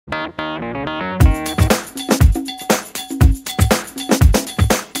Hey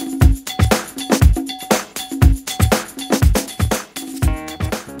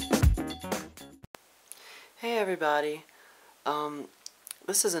everybody,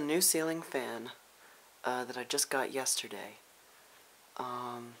 this is a new ceiling fan that I just got yesterday.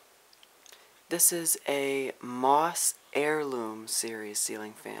 This is a Moss Heirloom Series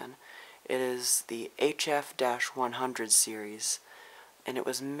ceiling fan. It is the HF-100 series, and it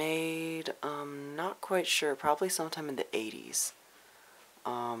was made, not quite sure, probably sometime in the 80s.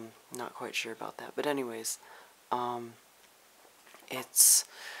 Not quite sure about that, but anyways, it's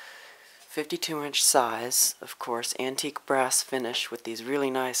 52-inch size, of course, antique brass finish with these really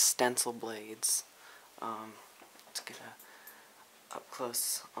nice stencil blades. Let's get up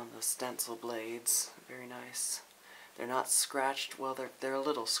close on the stencil blades. Very nice. They're not scratched. Well, they're a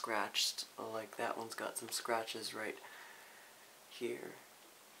little scratched. Like that one's got some scratches right here.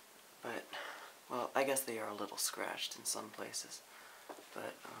 But, well, I guess they are a little scratched in some places.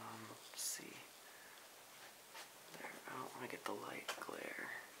 But, let's see. There, I don't want to get the light glare.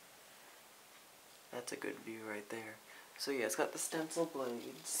 That's a good view right there. So yeah, it's got the stencil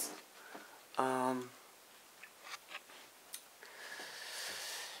blades.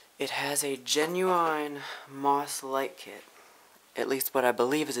 It has a genuine Moss light kit. At least what I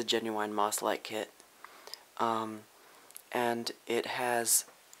believe is a genuine Moss light kit. And it has,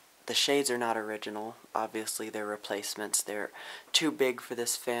 the shades are not original. Obviously they're replacements. They're too big for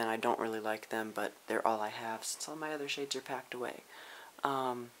this fan. I don't really like them, but they're all I have since all my other shades are packed away.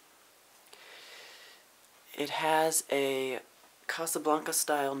 It has a Casablanca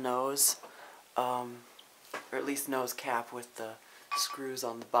style nose, or at least nose cap with the screws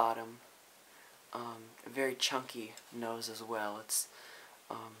on the bottom. A very chunky nose as well. It's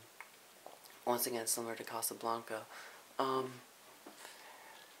once again similar to Casablanca.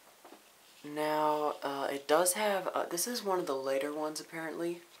 Now it does have, this is one of the later ones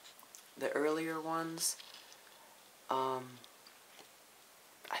apparently. The earlier ones, I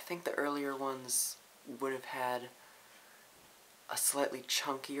think the earlier ones would have had a slightly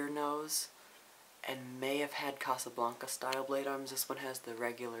chunkier nose and may have had Casablanca style blade arms. This one has the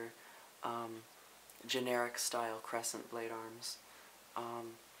regular generic style crescent blade arms.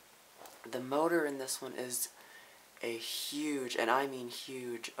 The motor in this one is a huge, and I mean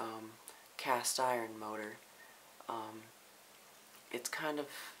huge, cast iron motor. It's kind of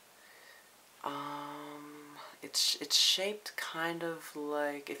it's shaped kind of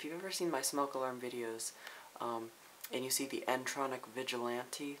like, if you've ever seen my smoke alarm videos, and you see the N-Tronic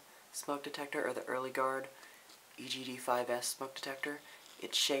Vigilante smoke detector, or the Early Guard EGD5S smoke detector,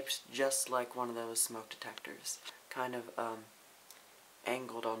 it's shaped just like one of those smoke detectors. Kind of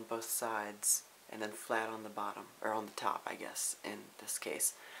angled on both sides, and then flat on the bottom, or on the top, I guess, in this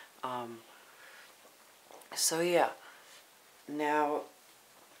case. So yeah, now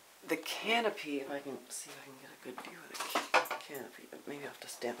the canopy, if I can see if I can get a good view of the canopy, maybe I'll have to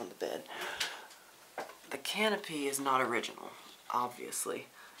stand on the bed. The canopy is not original, obviously.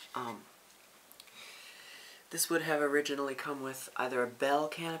 This would have originally come with either a Bell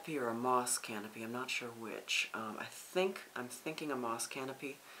canopy or a Moss canopy. I'm not sure which. I'm thinking a Moss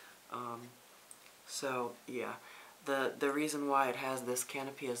canopy. So yeah, the reason why it has this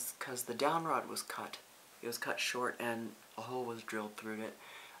canopy is because the down rod was cut. It was cut short and a hole was drilled through it.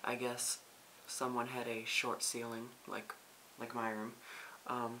 I guess someone had a short ceiling, like my room.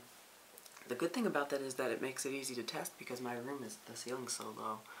 The good thing about that is that it makes it easy to test because my room is, the ceiling's so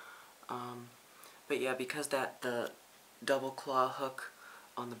low. But yeah, because the double claw hook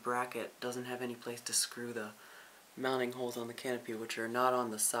on the bracket doesn't have any place to screw the mounting holes on the canopy, which are not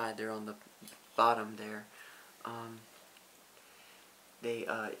on the side, they're on the bottom there.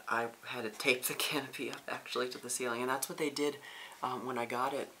 I had to tape the canopy up actually to the ceiling, and that's what they did when I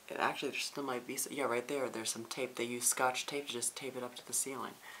got it. Actually, there still might be, yeah, right there, there's some tape. They used Scotch tape to just tape it up to the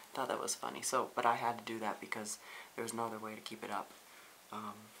ceiling. I thought that was funny. So, but I had to do that because there was no other way to keep it up.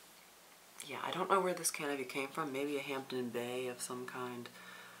 Yeah, I don't know where this canopy came from. Maybe a Hampton Bay of some kind.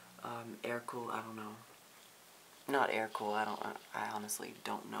 Air cool, I don't know. Not air cool, I honestly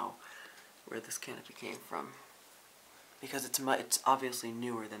don't know where this canopy came from. Because it's obviously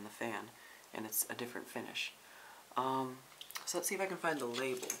newer than the fan, and it's a different finish. So let's see if I can find the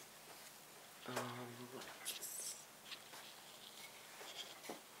label.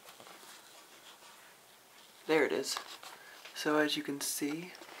 There it is. So as you can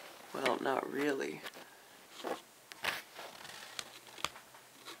see, well, not really.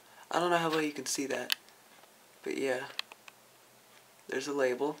 I don't know how well you can see that, but yeah, there's a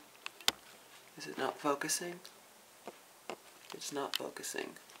label. Is it not focusing? It's not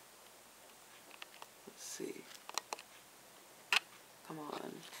focusing. Let's see. Come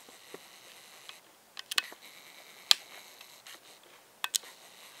on.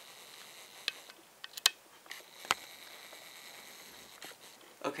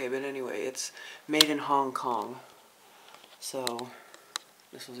 Okay, but anyway, it's made in Hong Kong. So,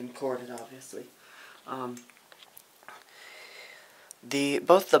 this was imported, obviously.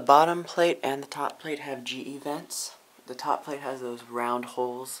 Both the bottom plate and the top plate have GE vents. The top plate has those round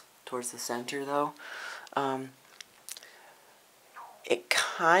holes towards the center, though. It's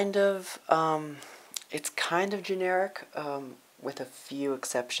kind of generic, with a few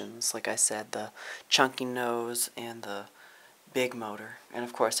exceptions. Like I said, the chunky nose and the big motor. And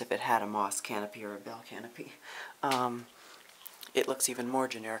of course, if it had a Moss canopy or a bell canopy, it looks even more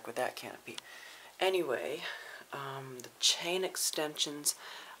generic with that canopy. Anyway, the chain extensions,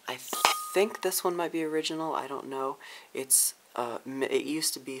 I think this one might be original, I don't know. It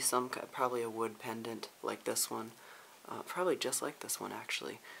used to be probably a wood pendant like this one. Probably just like this one,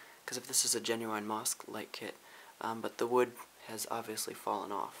 actually, because if this is a genuine Moss light kit. But the wood has obviously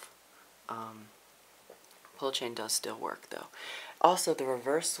fallen off. Pull chain does still work, though. Also, the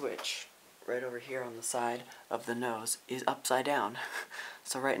reverse switch right over here on the side of the nose is upside down.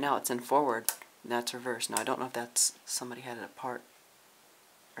 So right now it's in forward, and that's reverse. Now I don't know if that's somebody had it apart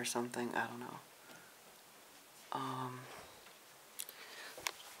or something. I don't know.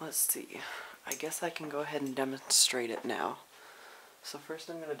 Let's see. I guess I can go ahead and demonstrate it now. So first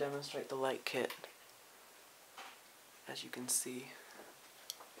I'm going to demonstrate the light kit. As you can see,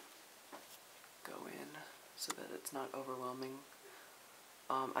 go in so that it's not overwhelming.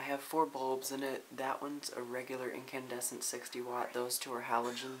 I have 4 bulbs in it. That one's a regular incandescent 60 watt. Those 2 are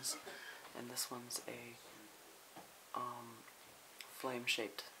halogens, and this one's a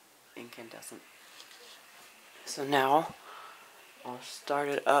flame-shaped incandescent. So now I'll start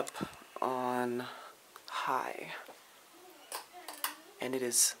it up on high, and it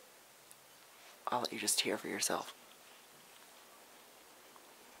is. I'll let you just hear for yourself.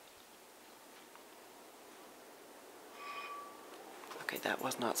 Okay, that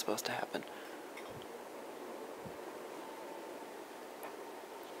was not supposed to happen.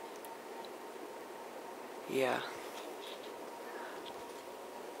 Yeah.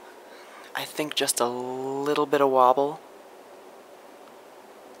 I think just a little bit of wobble,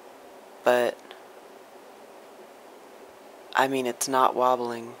 but I mean, it's not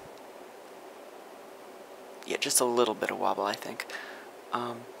wobbling. Yeah, just a little bit of wobble, I think.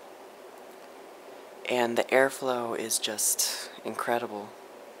 And the airflow is just incredible.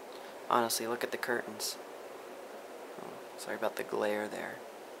 Honestly, look at the curtains. Oh, sorry about the glare there.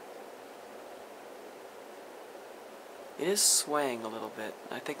 It is swaying a little bit.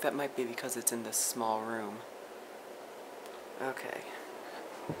 I think that might be because it's in this small room. Okay.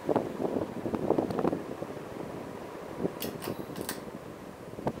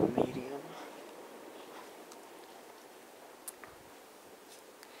 Medium.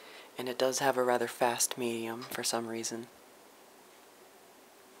 And it does have a rather fast medium for some reason.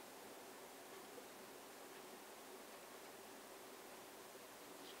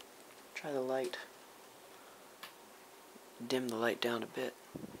 Try the light. Dim the light down a bit.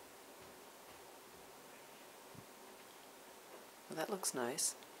 Well, that looks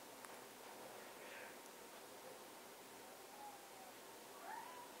nice.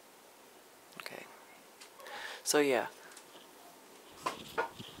 Okay. So yeah.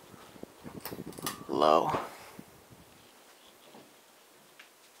 Low.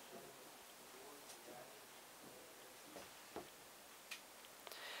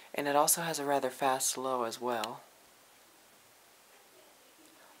 And it also has a rather fast low as well.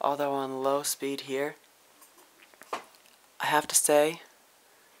 Although on low speed here, I have to say,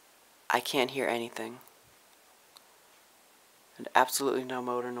 I can't hear anything. And absolutely no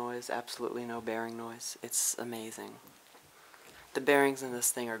motor noise, absolutely no bearing noise. It's amazing. The bearings in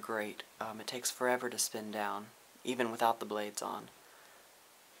this thing are great. It takes forever to spin down, even without the blades on.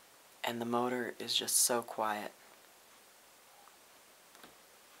 And the motor is just so quiet.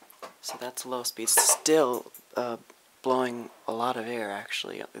 So that's low speed. Still blowing a lot of air,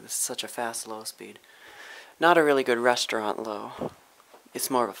 actually. It's such a fast low speed. Not a really good restaurant low. It's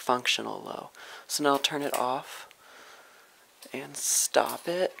more of a functional low. So now I'll turn it off and stop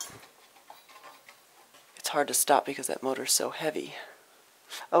it. It's hard to stop because that motor's so heavy.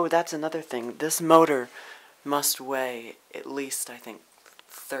 Oh, that's another thing. This motor must weigh at least, I think,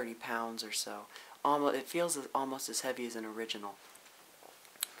 30 pounds or so. It feels almost as heavy as an original.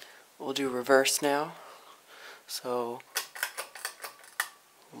 We'll do reverse now. So,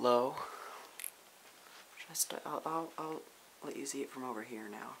 low. I'll let you see it from over here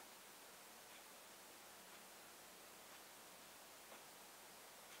now.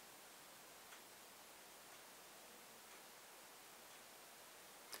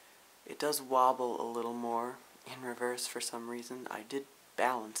 does wobble a little more in reverse for some reason. I did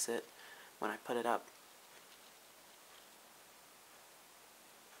balance it when I put it up.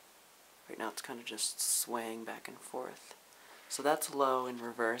 Right now it's kind of just swaying back and forth. So that's low in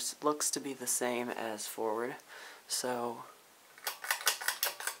reverse. It looks to be the same as forward. So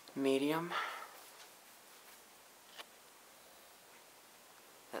medium.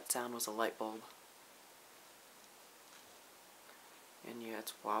 That sound was a light bulb. And yeah,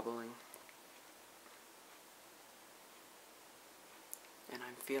 it's wobbling. And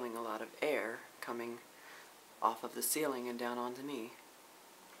I'm feeling a lot of air coming off of the ceiling and down onto me.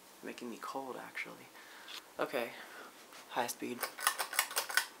 Making me cold, actually. Okay, high speed.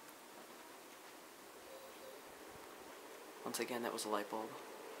 Once again, that was a light bulb.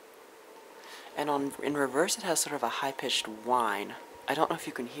 And in reverse, it has sort of a high-pitched whine. I don't know if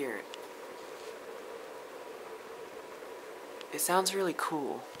you can hear it. It sounds really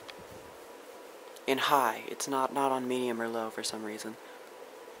cool. In high, it's not on medium or low for some reason.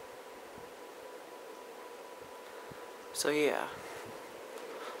 So yeah.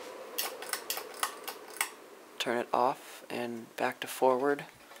 Turn it off and back to forward.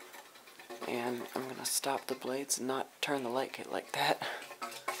 And I'm going to stop the blades and not turn the light kit like that.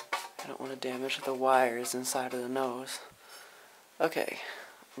 I don't want to damage the wires inside of the nose. Okay,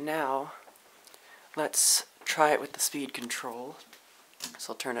 now let's try it with the speed control.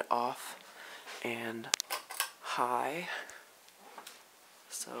 So I'll turn it off and high.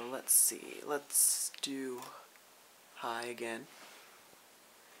 So let's see, let's do high again.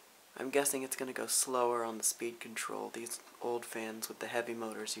 I'm guessing it's going to go slower on the speed control. These old fans with the heavy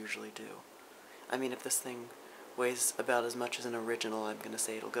motors usually do. I mean, if this thing weighs about as much as an original, I'm going to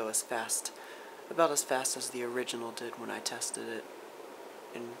say it'll go about as fast as the original did when I tested it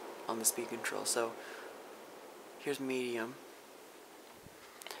on the speed control. So here's medium.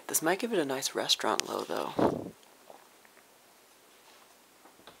 This might give it a nice restaurant low, though.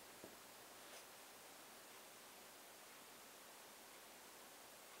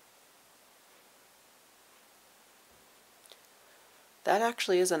 That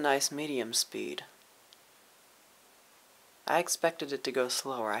actually is a nice medium speed. I expected it to go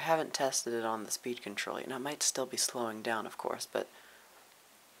slower. I haven't tested it on the speed control yet, and it might still be slowing down, of course, but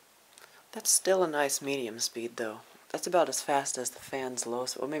that's still a nice medium speed, though. That's about as fast as the fan's low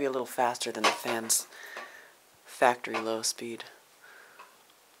speed, or maybe a little faster than the fan's factory low speed.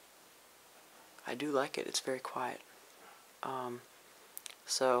 I do like it. It's very quiet.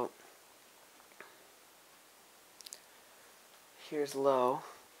 So here's low.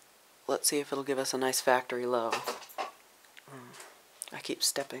 Let's see if it'll give us a nice factory low. I keep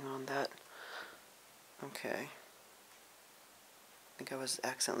stepping on that. Okay. I think I was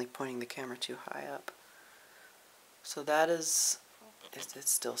accidentally pointing the camera too high up. So that is,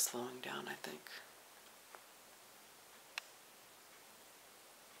 it's still slowing down, I think.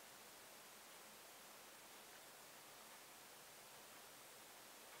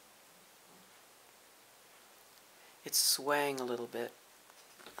 It's swaying a little bit.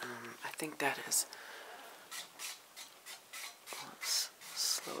 I think that is... Let's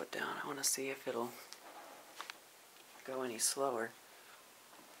slow it down. I want to see if it'll go any slower.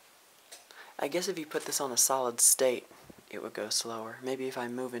 I guess if you put this on a solid state, it would go slower. Maybe if I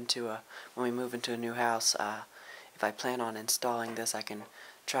move into when we move into a new house, if I plan on installing this, I can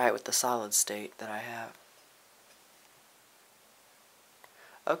try it with the solid state that I have.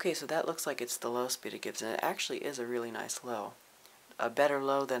 Okay, so that looks like it's the low speed it gives, and it actually is a really nice low. A better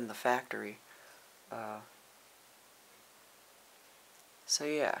low than the factory. So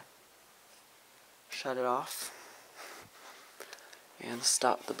yeah, shut it off and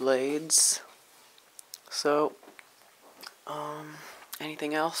stop the blades. So,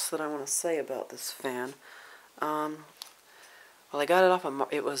 anything else that I want to say about this fan? Well, I got it off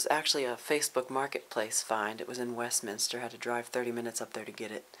it was actually a Facebook Marketplace find. It was in Westminster. I had to drive 30 minutes up there to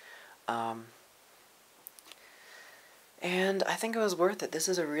get it. And I think it was worth it. This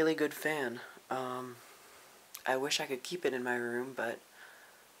is a really good fan. I wish I could keep it in my room, but,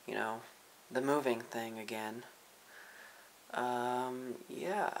 you know, the moving thing again.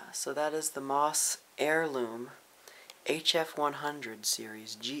 Yeah, so that is the Moss Heirloom HF-100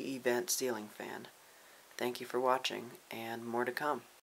 Series GE vent ceiling fan. Thank you for watching, and more to come.